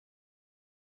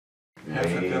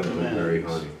and blueberry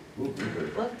honey.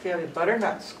 Look, the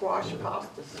butternut squash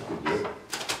pasta sauce.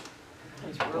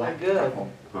 It's really good.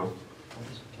 Huh?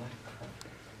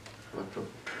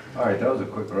 All right, that was a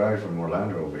quick ride from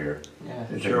Orlando over here. Yeah.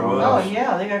 Didn't Sure take long. Oh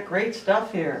yeah, they got great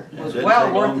stuff here. It Yeah, was it did well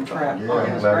take a worth long the trip. time. Oh, Yeah, it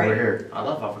I'm was glad we're great. here. I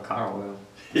love avocado oil.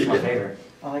 It's my favorite.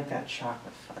 I like that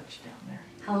chocolate fudge down there.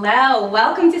 Hello,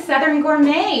 welcome to Southern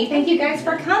Gourmet. Thank you guys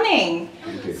for coming.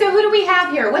 So who do we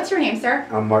have here? What's your name, sir?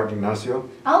 I'm Mark Ignacio.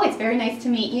 Oh, it's very nice to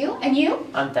meet you. And you?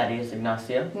 I'm Thaddeus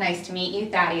Ignacio. Nice to meet you,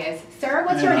 Thaddeus. Sir,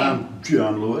 what's your name? I'm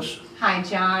John Lewis. Hi,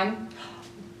 John.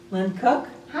 Lynn Cook.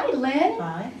 Hi, Lynn.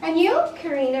 Hi. And you?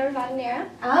 Karina Rodnera.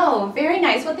 Oh, very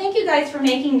nice. Well, thank you guys for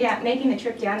making the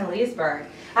trip down to Leesburg.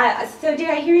 So did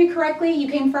I hear you correctly? You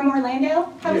came from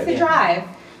Orlando? How was the Yeah. drive?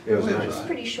 It was It's nice. It's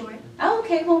pretty short. Oh,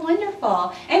 okay, well,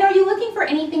 wonderful. And are you looking for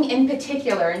anything in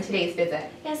particular in today's visit?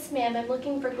 Yes, ma'am. I'm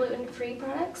looking for gluten-free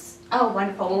products. Oh,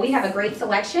 wonderful. Well, we have a great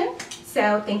selection,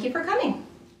 so thank you for coming.